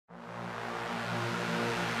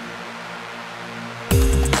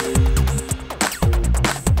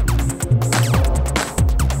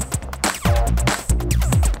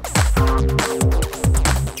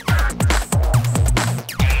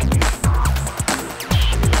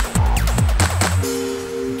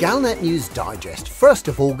Galnet News Digest, 1st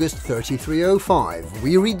of August 3305.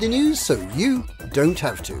 We read the news so you don't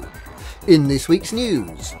have to. In this week's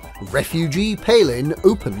news, Refugee Palin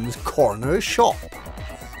opens corner shop.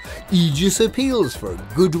 Aegis appeals for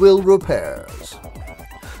Goodwill repairs.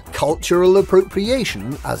 Cultural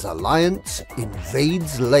appropriation as Alliance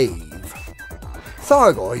invades Lave.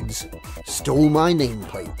 Thargoids stole my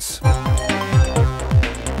nameplates.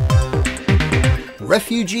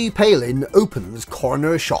 Refugee Palin opens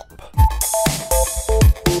corner shop.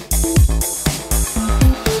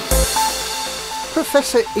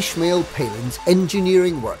 Professor Ishmael Palin's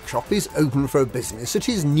engineering workshop is open for business at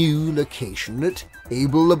his new location at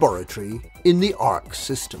Able Laboratory in the ARC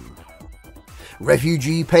system.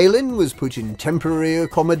 Refugee Palin was put in temporary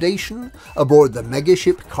accommodation aboard the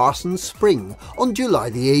megaship Carson Spring on July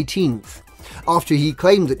the 18th, after he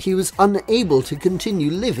claimed that he was unable to continue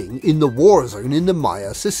living in the war zone in the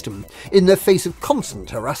Maya system, in the face of constant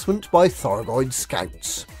harassment by Thargoid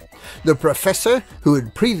scouts. The professor, who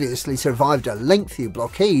had previously survived a lengthy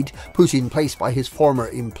blockade put in place by his former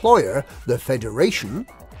employer, the Federation,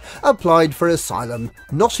 applied for asylum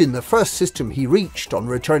not in the first system he reached on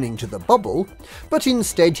returning to the bubble, but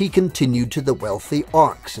instead he continued to the wealthy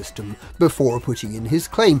ARC system before putting in his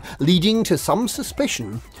claim, leading to some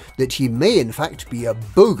suspicion that he may in fact be a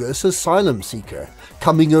bogus asylum seeker,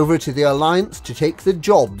 coming over to the Alliance to take the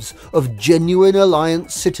jobs of genuine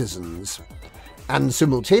Alliance citizens, and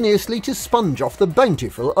simultaneously to sponge off the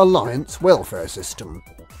bountiful Alliance welfare system.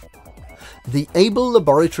 The Able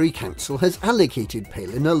Laboratory Council has allocated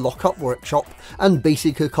Palin a lock-up workshop and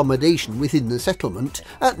basic accommodation within the settlement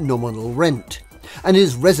at nominal rent, and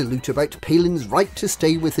is resolute about Palin's right to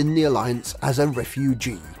stay within the Alliance as a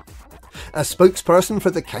refugee. A spokesperson for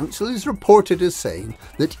the council is reported as saying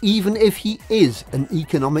that even if he is an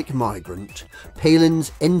economic migrant,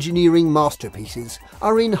 Palin's engineering masterpieces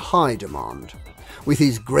are in high demand, with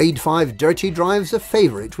his Grade 5 dirty drives a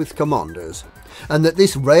favourite with commanders, and that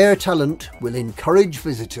this rare talent will encourage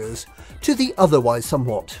visitors to the otherwise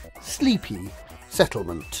somewhat sleepy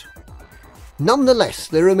settlement. Nonetheless,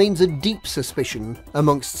 there remains a deep suspicion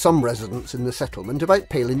amongst some residents in the settlement about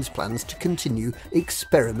Palin's plans to continue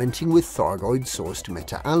experimenting with Thargoid-sourced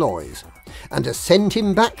meta-alloys, and a Send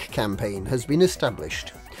Him Back campaign has been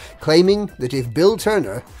established, claiming that if Bill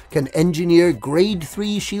Turner can engineer Grade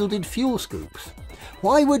 3 shielded fuel scoops,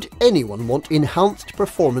 why would anyone want enhanced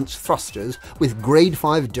performance thrusters with Grade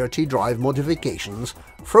 5 dirty drive modifications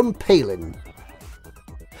from Palin?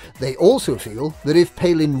 They also feel that if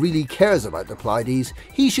Palin really cares about the Pleiades,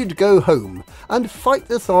 he should go home and fight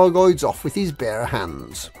the Thargoids off with his bare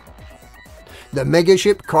hands. The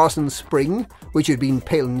megaship Carson Spring, which had been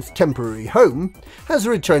Palin's temporary home, has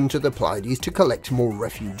returned to the Pleiades to collect more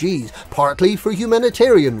refugees, partly for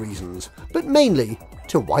humanitarian reasons, but mainly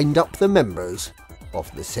to wind up the members of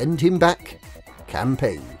the Send Him Back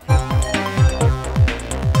campaign.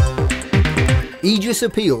 Aegis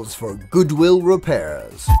appeals for Goodwill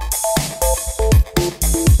repairs.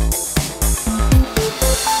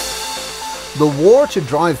 The war to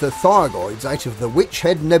drive the Thargoids out of the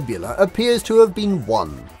Witchhead Nebula appears to have been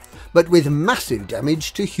won, but with massive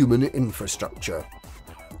damage to human infrastructure.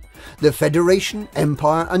 The Federation,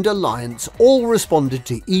 Empire and Alliance all responded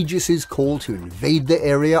to Aegis's call to invade the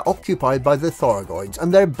area occupied by the Thargoids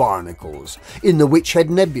and their barnacles in the Witchhead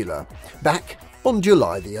Nebula back on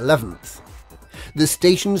July the 11th. The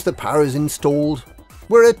stations the powers installed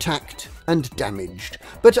were attacked and damaged,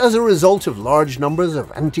 but as a result of large numbers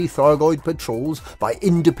of anti-Thargoid patrols by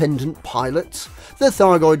independent pilots, the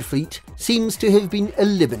Thargoid fleet seems to have been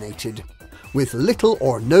eliminated, with little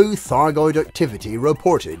or no Thargoid activity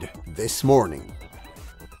reported this morning.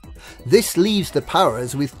 This leaves the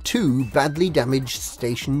powers with 2 badly damaged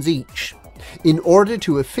stations each. In order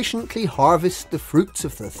to efficiently harvest the fruits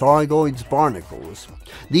of the Thargoids' barnacles,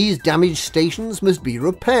 these damaged stations must be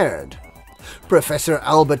repaired. Professor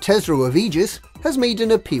Albatezro of Aegis has made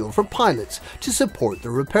an appeal for pilots to support the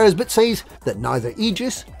repairs, but says that neither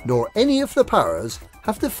Aegis nor any of the powers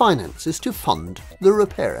have the finances to fund the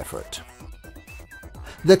repair effort.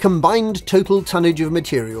 The combined total tonnage of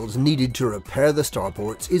materials needed to repair the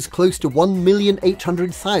starports is close to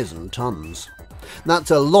 1,800,000 tonnes.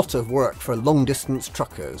 That's a lot of work for long-distance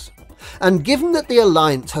truckers, and given that the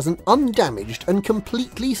Alliance has an undamaged and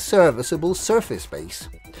completely serviceable surface base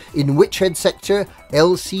in Witchhead Sector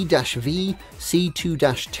LC-V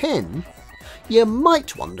C2-10, you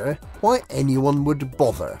might wonder why anyone would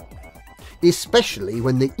bother, especially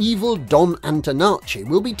when the evil Don Antonacci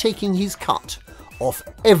will be taking his cut off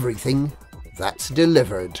everything that's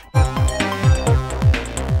delivered.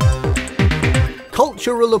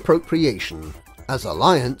 Cultural appropriation as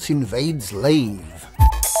Alliance invades Lave.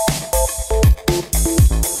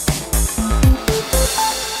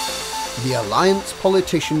 The Alliance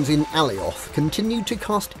politicians in Alioth continue to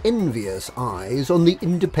cast envious eyes on the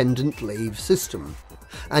independent Lave system,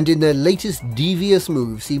 and in their latest devious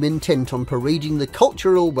move seem intent on parading the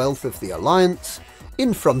cultural wealth of the Alliance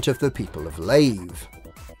in front of the people of Lave.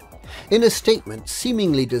 In a statement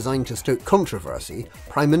seemingly designed to stoke controversy,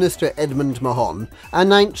 Prime Minister Edmund Mahon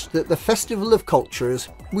announced that the Festival of Cultures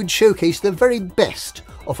would showcase the very best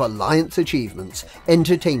of Alliance achievements,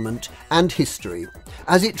 entertainment and history,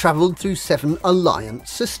 as it travelled through 7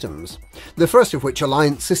 Alliance systems, the first of which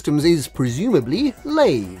Alliance systems is, presumably,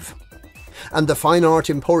 Lave. And the Fine Art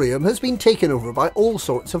Emporium has been taken over by all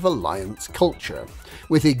sorts of Alliance culture,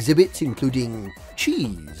 with exhibits including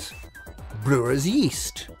cheese, brewer's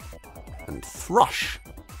yeast, and thrush,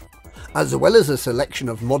 as well as a selection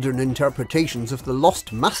of modern interpretations of the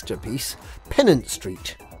lost masterpiece Pennant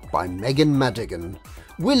Street by Megan Madigan,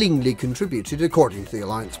 willingly contributed, according to the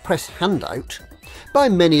Alliance press handout, by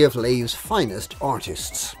many of Lave's finest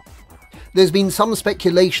artists. There's been some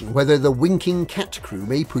speculation whether the Winking Cat crew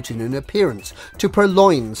may put in an appearance to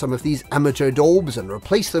purloin some of these amateur daubs and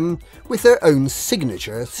replace them with their own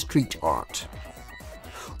signature street art.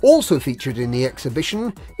 Also featured in the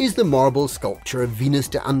exhibition is the marble sculpture of Venus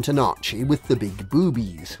de Antonacci with the big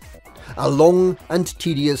boobies, a long and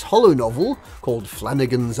tedious hollow novel called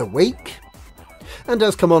Flanagan's Awake, and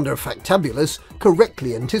as Commander Factabulous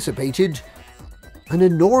correctly anticipated, an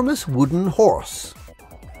enormous wooden horse.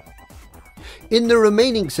 In the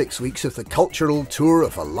remaining 6 weeks of the cultural tour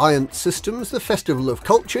of Alliance systems, the Festival of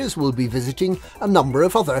Cultures will be visiting a number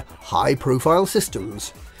of other high-profile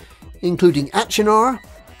systems, including Achenar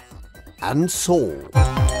and Sol.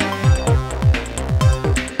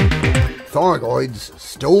 Thargoids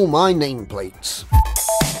stole my nameplates.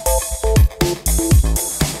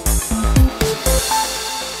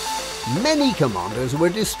 Many commanders were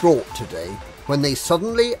distraught today when they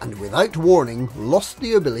suddenly and without warning lost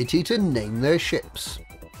the ability to name their ships.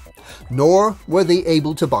 Nor were they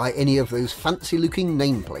able to buy any of those fancy-looking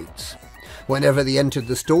nameplates. Whenever they entered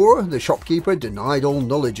the store, the shopkeeper denied all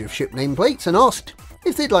knowledge of ship nameplates and asked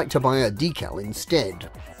if they'd like to buy a decal instead.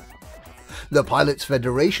 The Pilots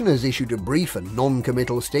Federation has issued a brief and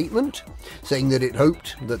non-committal statement, saying that it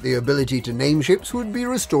hoped that the ability to name ships would be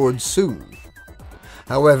restored soon.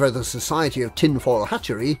 However, the Society of Tinfoil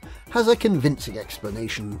Hatchery has a convincing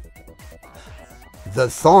explanation. The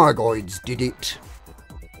Thargoids did it.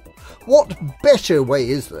 What better way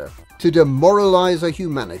is there to demoralise a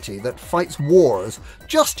humanity that fights wars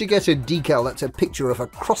just to get a decal that's a picture of a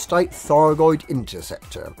crossed-out Thargoid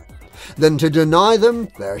interceptor, than to deny them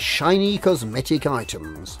their shiny cosmetic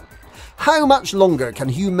items? How much longer can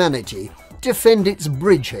humanity defend its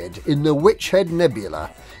bridgehead in the Witchhead Nebula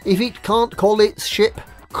if it can't call its ship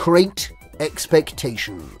Great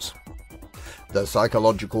Expectations? The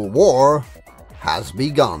psychological war has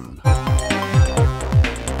begun.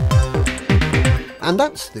 And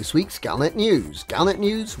that's this week's Galnet News. Galnet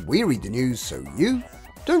News, we read the news so you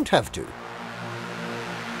don't have to.